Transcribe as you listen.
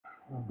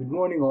Good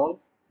morning, all.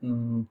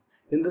 In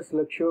this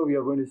lecture, we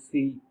are going to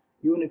see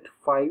Unit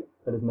 5,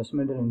 that is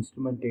Measurement and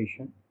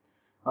Instrumentation.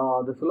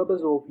 The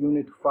syllabus of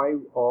Unit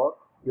 5 are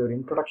your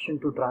Introduction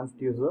to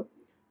Transducer,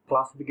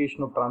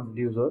 Classification of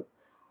Transducer.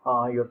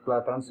 Your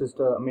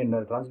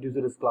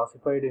transducer is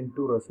classified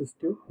into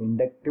resistive,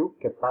 inductive,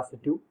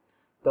 capacitive,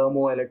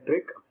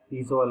 thermoelectric,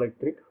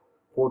 piezoelectric,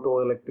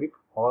 photoelectric,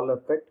 Hall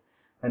effect,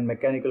 and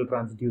mechanical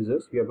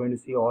transducers. We are going to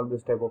see all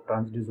this type of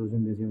transducers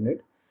in this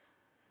unit.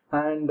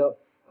 And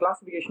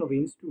classification of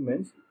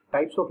instruments,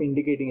 types of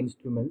indicating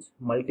instruments,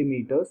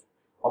 multimeters,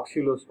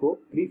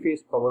 oscilloscope,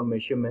 three-phase power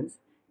measurements,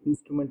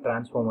 instrument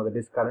transformer, that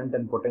is current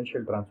and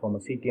potential transformer,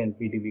 CT and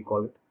PT we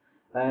call it.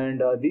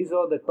 And these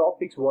are the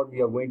topics what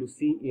we are going to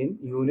see in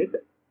Unit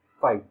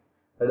 5,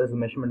 that is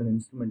measurement and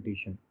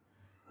instrumentation.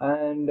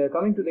 And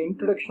coming to the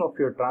introduction of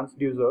your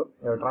transducer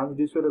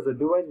is a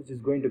device which is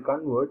going to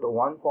convert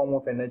one form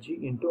of energy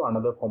into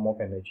another form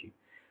of energy.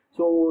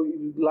 So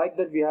like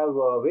that, we have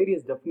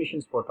various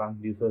definitions for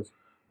transducers,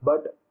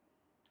 but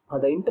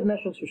the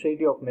International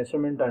Society of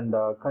Measurement and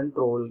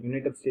Control,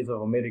 United States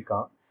of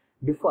America,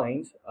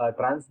 defines a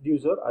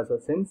transducer as a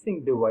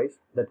sensing device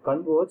that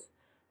converts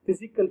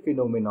physical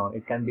phenomenon,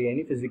 it can be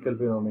any physical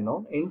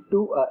phenomenon,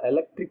 into an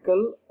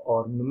electrical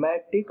or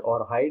pneumatic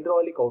or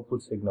hydraulic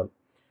output signal.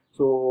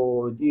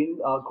 So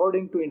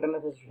according to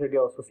International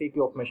Society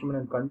of Measurement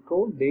and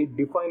Control, they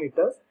define it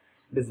as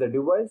it is a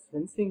device,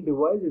 sensing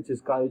device, which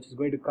is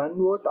going to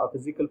convert a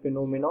physical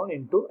phenomenon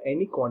into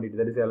any quantity,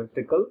 that is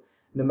electrical,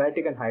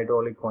 pneumatic, and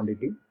hydraulic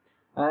quantity.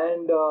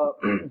 And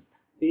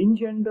in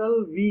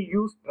general, we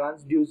use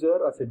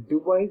transducer as a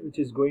device which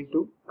is going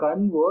to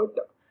convert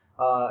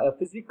a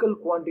physical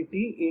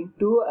quantity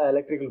into an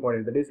electrical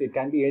quantity. That is, it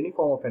can be any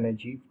form of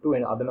energy to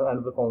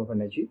another form of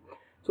energy.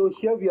 So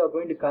here we are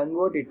going to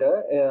convert it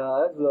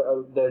as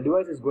the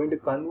device is going to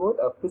convert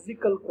a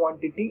physical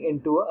quantity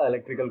into an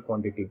electrical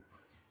quantity.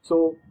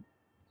 So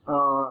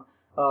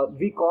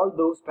we call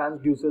those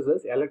transducers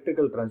as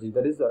electrical transducer.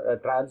 That is a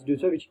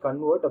transducer which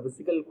convert a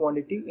physical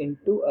quantity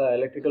into an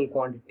electrical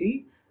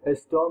quantity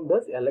is termed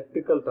as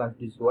electrical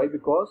transducer. Why?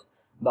 Because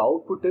the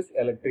output is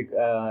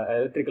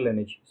electrical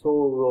energy.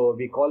 So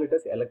we call it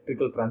as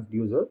electrical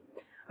transducer.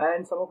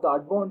 And some of the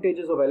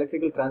advantages of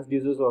electrical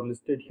transducers are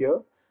listed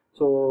here.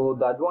 So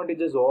the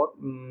advantages are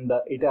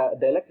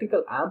the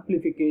electrical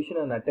amplification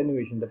and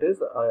attenuation. That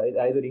is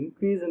either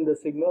increase in the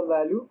signal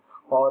value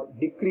or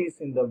decrease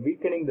in the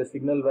weakening the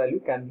signal value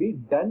can be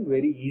done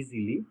very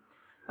easily,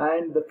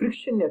 and the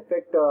friction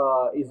effect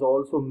is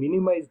also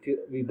minimized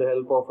with the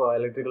help of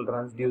electrical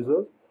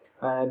transducers,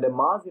 and the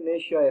mass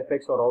inertia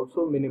effects are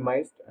also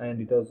minimized,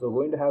 and it is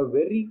going to have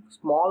very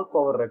small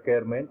power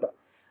requirement,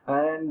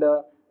 and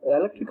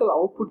electrical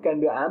output can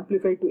be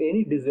amplified to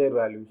any desired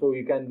value. So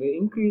you can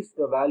increase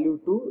the value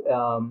to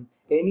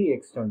any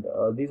extent.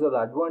 These are the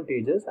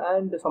advantages,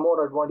 and some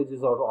more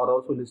advantages are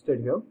also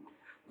listed here.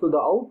 So the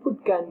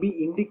output can be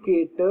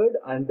indicated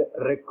and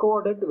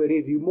recorded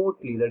very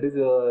remotely. That is,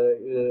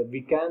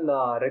 we can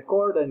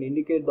record and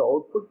indicate the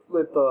output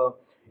with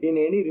in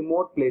any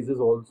remote places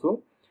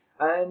also.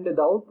 And the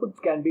outputs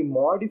can be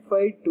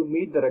modified to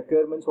meet the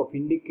requirements of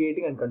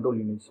indicating and control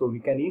units. So we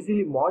can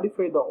easily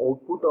modify the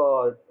output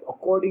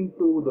according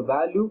to the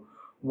value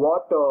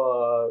what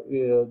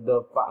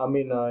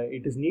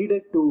it is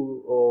needed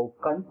to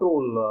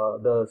control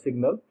the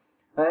signal,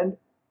 and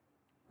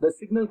the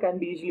signal can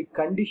be easily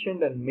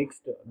conditioned and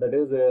mixed. That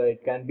is,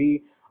 it can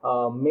be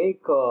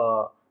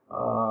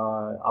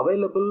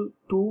available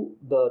to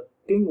the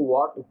thing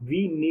what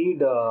we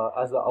need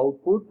as the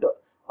output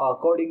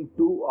according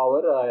to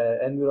our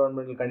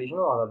environmental condition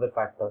or other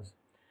factors.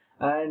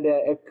 And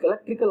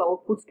electrical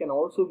outputs can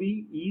also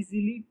be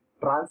easily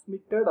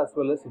transmitted as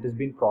well as it is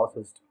being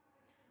processed.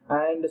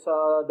 And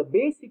the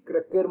basic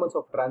requirements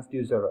of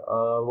transducer,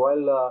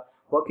 while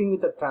working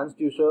with a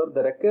transducer,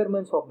 the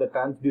requirements of the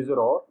transducer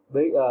are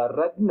very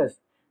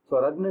ruggedness. So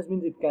ruggedness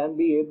means it can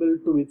be able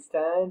to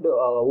withstand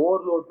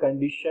overload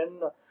condition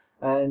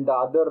and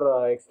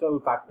other external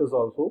factors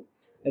also.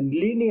 And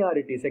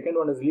linearity, second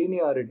one is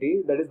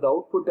linearity, that is the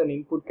output and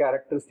input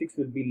characteristics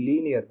will be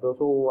linear.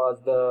 So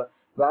as the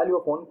value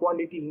of one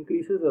quantity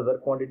increases, the other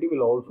quantity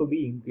will also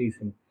be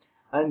increasing.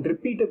 And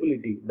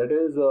repeatability, that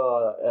is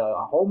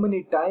how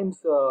many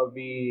times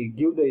we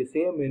give the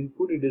same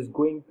input, it is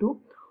going to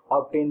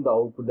obtain the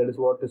output. That is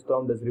what is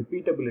termed as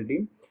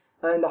repeatability.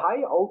 And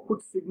high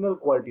output signal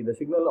quality, the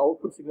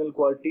output signal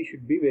quality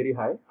should be very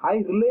high.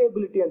 High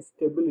reliability and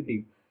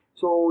stability.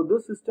 So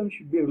this system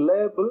should be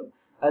reliable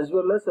as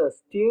well as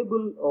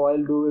stable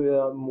while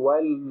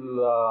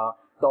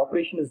the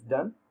operation is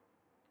done,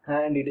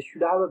 and it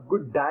should have a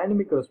good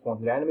dynamic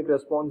response. Dynamic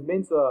response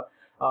means the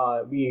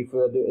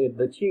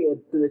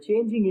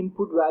changing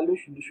input value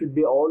should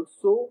be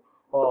also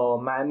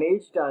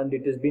managed and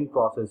it is being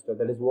processed.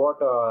 That is what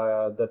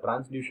the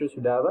transducer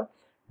should have a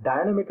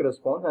dynamic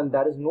response, and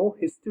there is no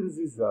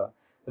hysteresis.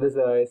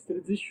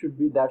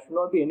 There should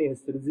not be any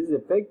hysteresis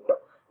effect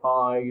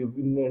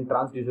in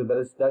transducer.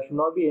 There should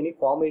not be any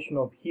formation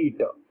of heat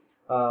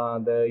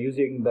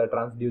using the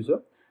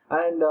transducer.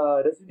 and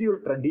residual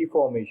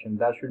deformation.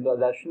 There should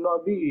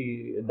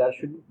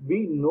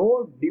be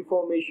no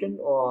deformation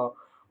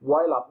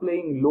while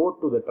applying load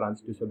to the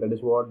transducer. That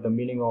is what the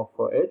meaning of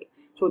it.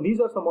 So these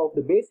are some of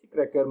the basic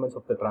requirements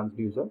of the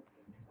transducer.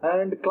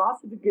 And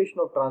classification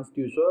of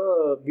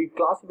transducer, we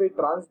classify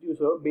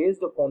transducer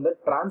based upon the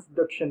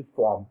transduction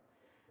form.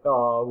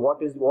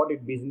 What it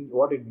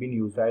been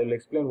used. I will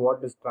explain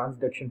what is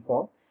transduction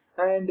form.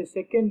 And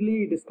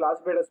secondly, it is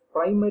classified as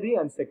primary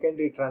and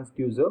secondary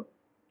transducer,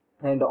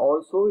 and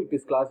also it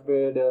is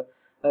classified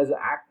as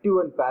active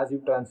and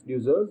passive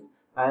transducers,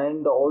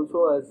 and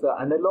also as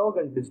analog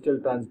and digital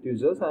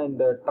transducers, and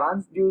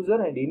transducer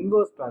and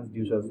inverse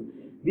transducers.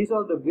 These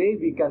are the way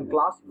we can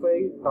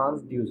classify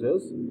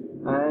transducers.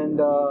 And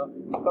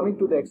coming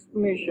to the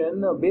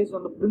explanation, based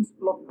on the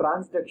principle of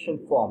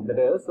transduction form, that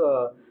is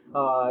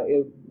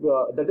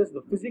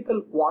the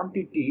physical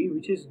quantity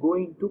which is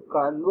going to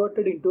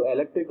converted into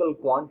electrical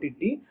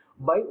quantity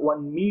by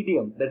one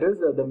medium. That is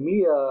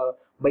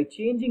by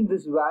changing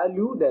this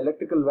value, the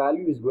electrical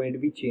value is going to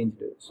be changed.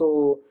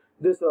 So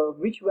this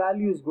which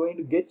value is going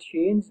to get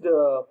changed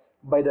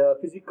by the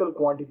physical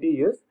quantity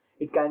is,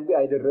 it can be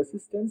either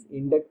resistance,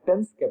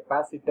 inductance,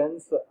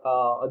 capacitance.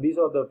 These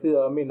are the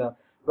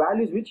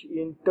values which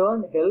in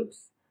turn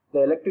helps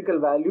the electrical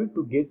value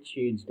to get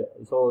changed.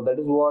 So that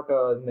is what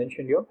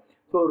mentioned here.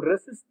 So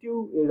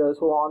resistive,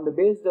 so on the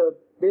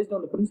based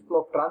on the principle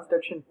of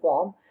transduction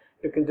form,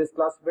 it is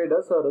classified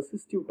as a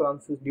resistive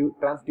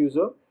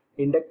transducer,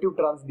 inductive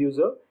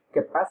transducer,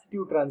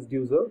 capacitive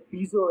transducer,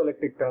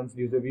 piezoelectric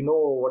transducer. We know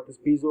what is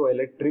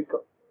piezoelectric.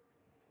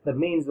 That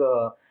means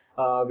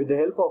with the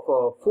help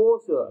of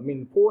force,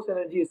 force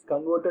energy is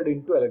converted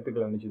into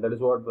electrical energy. That is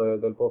what the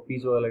help of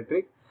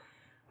piezoelectric.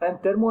 And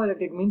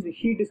thermoelectric means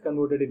heat is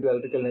converted into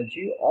electrical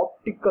energy.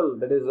 Optical,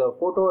 that is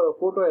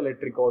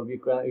photoelectric, or you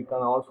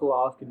can also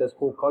ask it as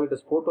call it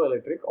as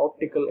photoelectric,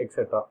 optical,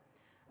 etc.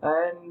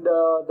 And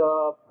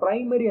the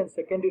primary and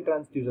secondary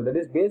transducer, that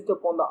is based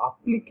upon the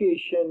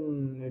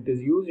application it is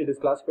used, it is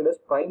classified as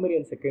primary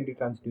and secondary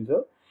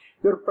transducer.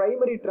 Your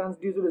primary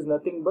transducer is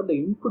nothing but the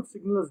input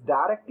signal is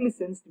directly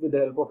sensed with the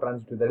help of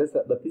transducer. That is,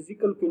 the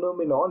physical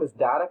phenomenon is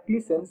directly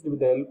sensed with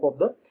the help of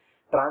the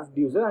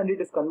transducer, and it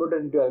is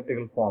converted into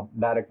electrical form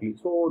directly.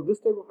 So this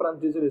type of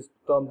transducer is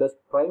termed as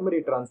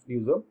primary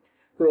transducer.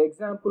 So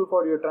example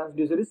for your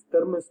transducer is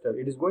thermistor.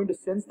 It is going to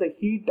sense the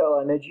heat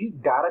energy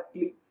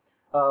directly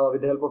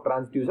with the help of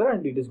transducer,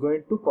 and it is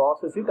going to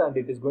process it, and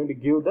it is going to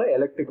give the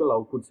electrical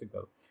output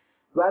signal.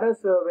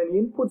 Whereas when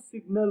input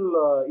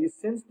signal is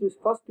sensed is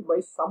first by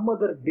some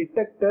other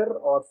detector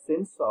or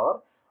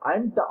sensor,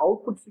 and the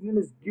output signal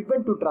is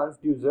given to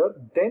transducer,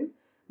 then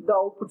the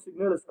output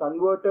signal is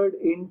converted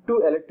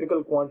into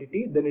electrical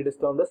quantity, then it is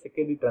termed as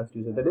secondary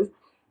transducer. That is,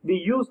 we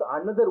use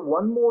another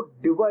one more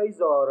device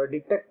or a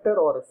detector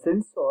or a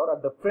sensor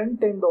at the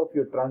front end of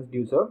your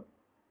transducer,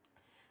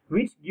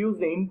 which gives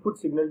the input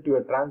signal to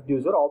a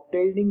transducer,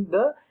 obtaining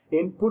the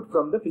input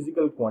from the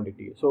physical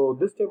quantity. So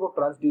this type of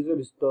transducer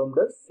is termed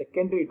as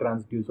secondary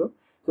transducer.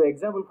 So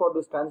example for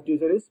this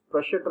transducer is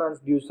pressure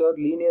transducer,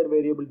 linear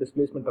variable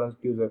displacement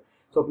transducer.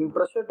 So in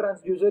pressure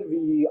transducer,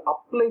 we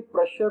apply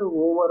pressure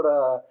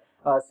over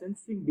a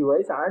sensing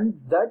device, and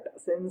that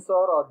sensor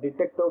or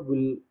detector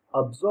will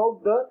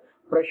absorb the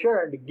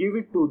pressure and give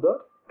it to the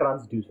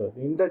transducer.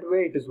 In that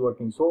way it is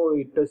working. So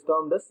it is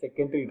termed as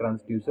secondary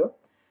transducer.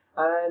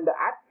 And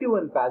active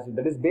and passive,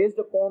 that is based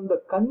upon the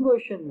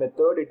conversion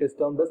method, it is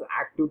termed as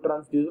active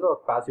transducer or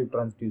passive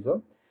transducer.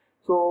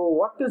 So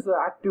what is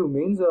active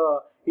means,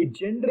 it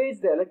generates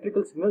the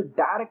electrical signal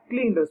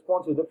directly in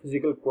response to the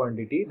physical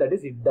quantity. That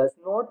is, it does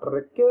not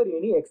require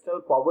any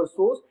external power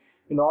source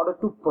in order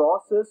to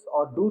process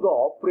or do the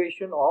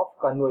operation of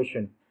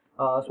conversion.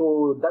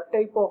 So that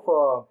type of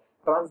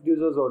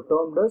transducers are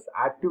termed as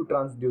active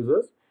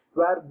transducers,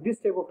 where this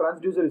type of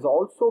transducer is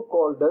also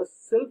called as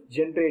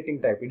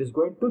self-generating type. It is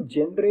going to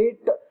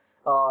generate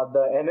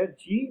the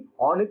energy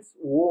on its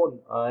own,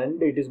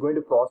 and it is going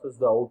to process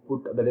the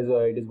output. That is,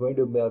 it is going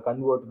to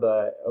convert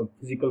the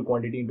physical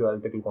quantity into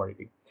electrical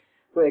quantity.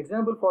 So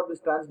example for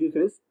this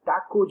transducer is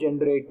tacho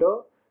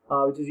generator,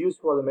 which is used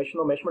for the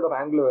measurement of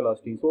angular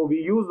velocity. So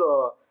we use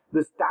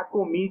this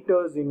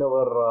tachometers in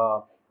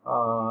our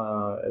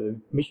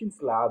machines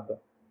lab.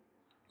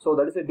 So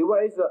that is a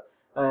device,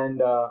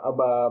 and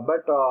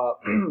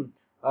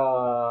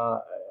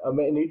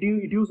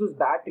it uses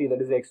battery,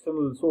 that is the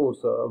external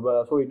source,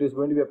 so it is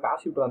going to be a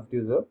passive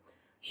transducer.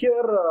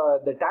 Here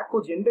the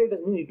tacho generator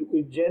means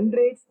it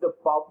generates the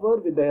power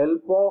with the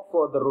help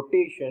of the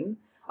rotation,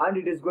 and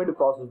it is going to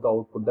process the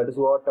output. That is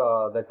what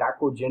the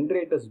tacho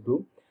generators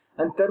do.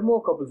 And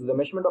thermocouples, the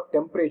measurement of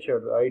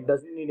temperature, it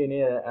doesn't need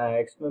any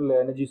external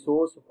energy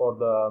source for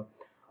the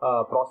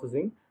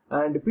processing.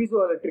 And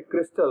piezoelectric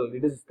crystal,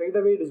 it is straight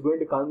away it is going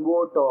to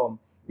convert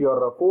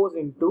your force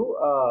into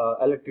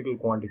electrical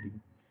quantity.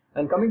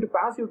 And coming to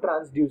passive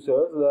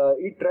transducers,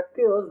 it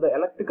requires the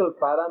electrical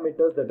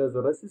parameters, that is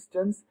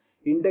resistance,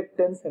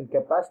 inductance and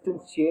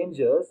capacitance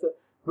changes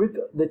with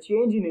the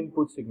change in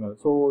input signal.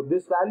 So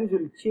these values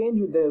will change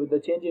with the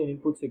change in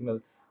input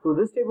signal. So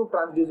this type of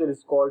transducer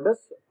is called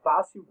as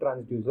passive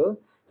transducer.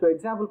 So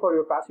example for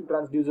your passive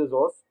transducers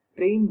are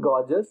strain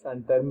gauges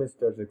and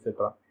thermistors,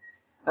 etc.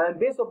 And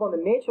based upon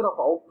the nature of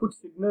output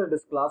signal, it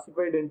is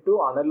classified into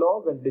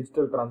analog and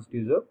digital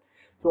transducer.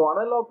 So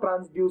analog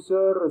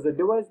transducer is a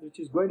device which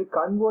is going to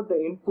convert the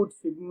input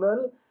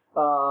signal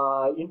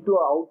into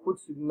an output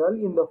signal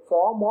in the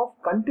form of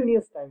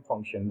continuous time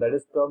function, that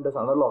is termed as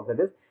analog. That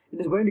is,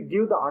 it is going to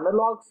give the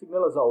analog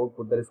signal as an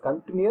output, that is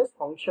continuous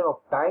function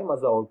of time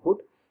as an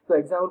output. So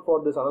example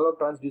for this analog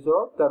transducer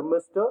are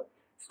thermistor,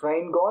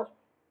 strain gauge,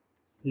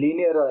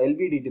 linear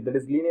LVDT, that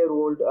is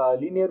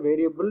linear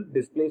variable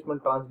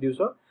displacement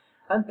transducer,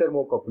 and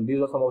thermocouple.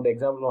 These are some of the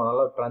examples of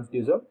analog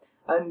transducer.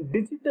 And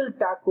digital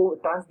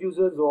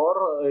transducers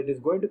are it is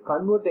going to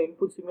convert the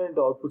input signal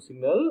into output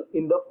signal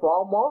in the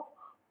form of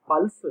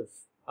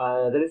pulses.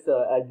 That is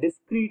a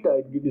discrete.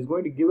 It is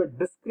going to give a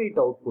discrete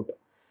output.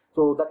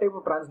 So that type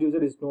of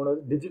transducer is known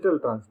as digital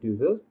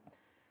transducers.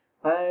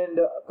 And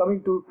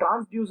coming to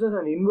transducers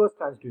and inverse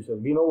transducer,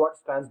 we know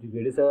what's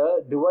transducer. It is a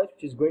device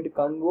which is going to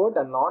convert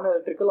a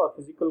non-electrical or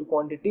physical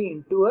quantity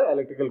into an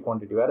electrical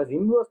quantity, whereas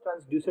inverse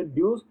transducer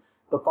gives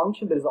the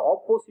function that is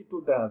opposite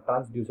to the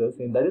transducers,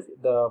 and that is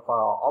the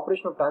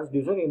operation of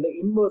transducer in the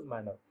inverse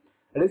manner.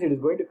 That is, it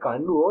is going to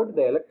convert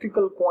the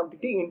electrical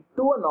quantity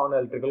into a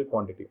non-electrical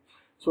quantity.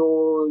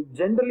 So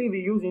generally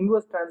we use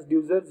inverse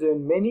transducers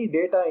in many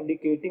data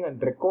indicating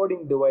and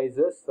recording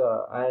devices,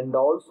 and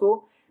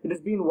also it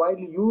has been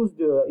widely used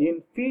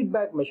in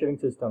feedback measuring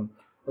system.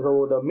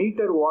 So the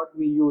meter what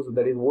we use,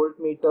 that is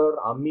voltmeter,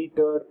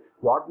 ammeter,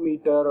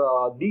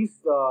 wattmeter,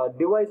 these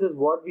devices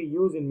what we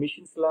use in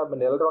machines lab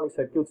and electronic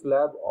circuits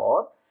lab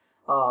are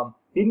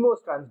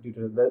inverse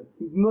transducers.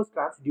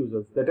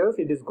 That is,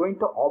 it is going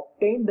to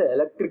obtain the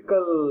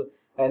electrical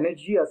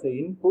energy as an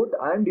input,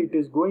 and it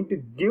is going to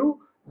give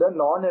the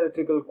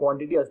non-electrical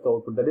quantity as the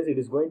output. That is, it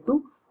is going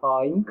to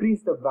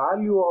increase the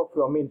value of,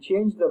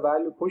 change the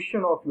value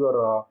position of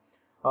your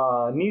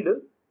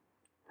needle,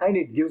 and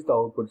it gives the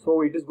output.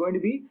 So it is going to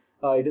be,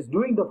 it is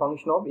doing the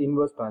function of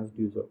inverse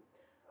transducer.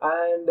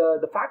 And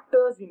the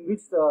factors in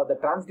which the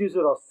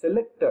transducer are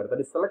selected, that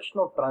is selection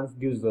of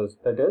transducers,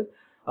 that is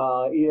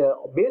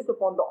based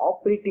upon the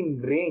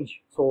operating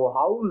range. So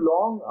how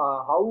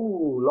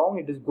long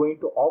it is going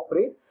to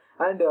operate,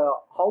 and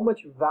how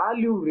much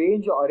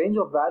range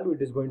of value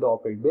it is going to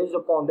operate. Based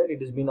upon that,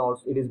 it has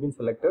been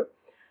selected.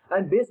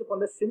 And based upon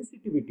the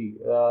sensitivity,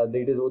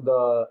 that is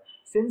the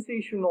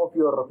sensation of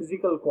your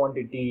physical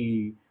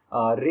quantity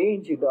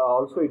range, it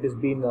has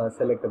been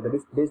selected. That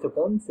is based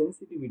upon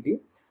sensitivity,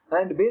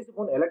 and based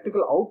upon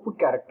electrical output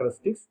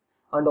characteristics,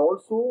 and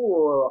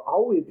also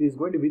how it is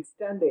going to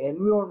withstand the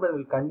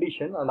environmental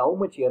condition, and how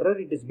much error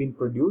it has been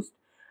produced,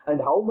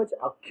 and how much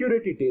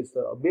accurate it is.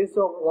 Based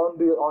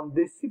on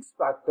these 6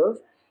 factors,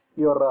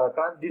 your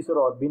transducer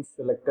are being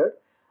selected.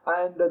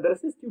 And the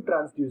resistive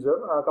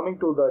transducer, coming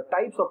to the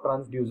types of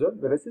transducer,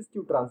 the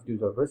resistive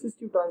transducer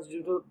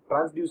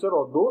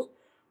are those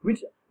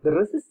which the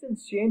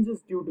resistance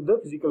changes due to the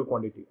physical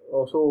quantity.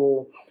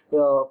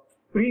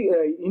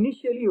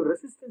 Initially your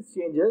resistance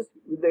changes.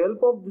 With the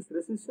help of this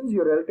resistance,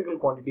 your electrical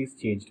quantity is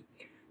changed.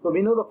 So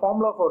we know the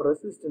formula for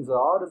resistance,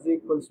 R is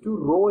equals to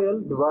rho L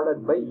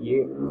divided by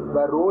A,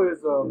 where rho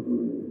is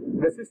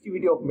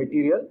resistivity of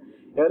material,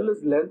 L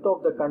is length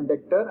of the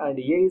conductor, and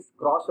A is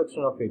cross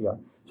section of area.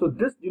 So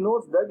this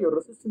denotes that your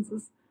resistance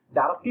is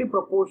directly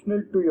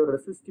proportional to your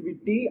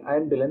resistivity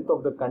and the length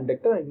of the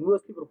conductor, and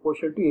inversely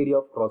proportional to area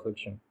of cross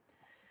section.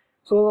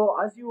 So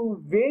as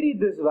you vary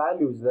these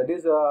values, that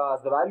is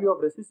as the value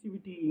of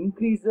resistivity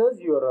increases,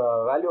 your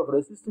value of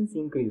resistance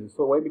increases.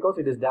 So why? Because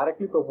it is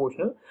directly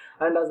proportional,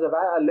 and as the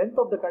length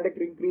of the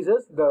conductor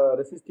increases, the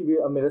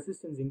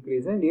resistance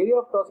increases, and area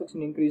of cross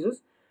section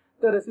increases,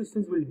 the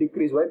resistance will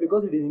decrease. Why?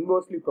 Because it is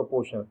inversely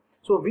proportional.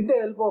 So with the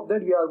help of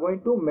that, we are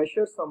going to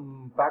measure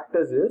some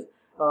factors. Is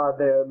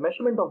the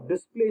measurement of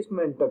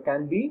displacement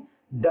can be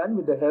done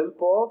with the help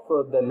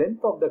of the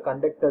length of the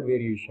conductor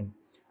variation.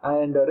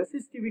 And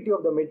resistivity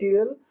of the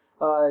material,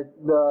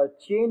 the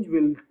change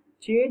will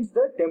change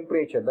the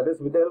temperature. That is,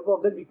 with the help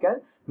of that, we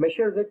can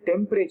measure the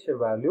temperature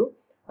value,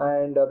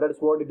 and that is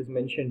what it is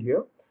mentioned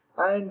here.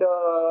 And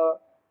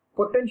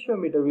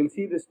potentiometer, we'll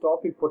see this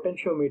topic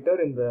potentiometer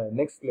in the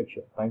next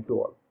lecture. Thank you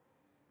all.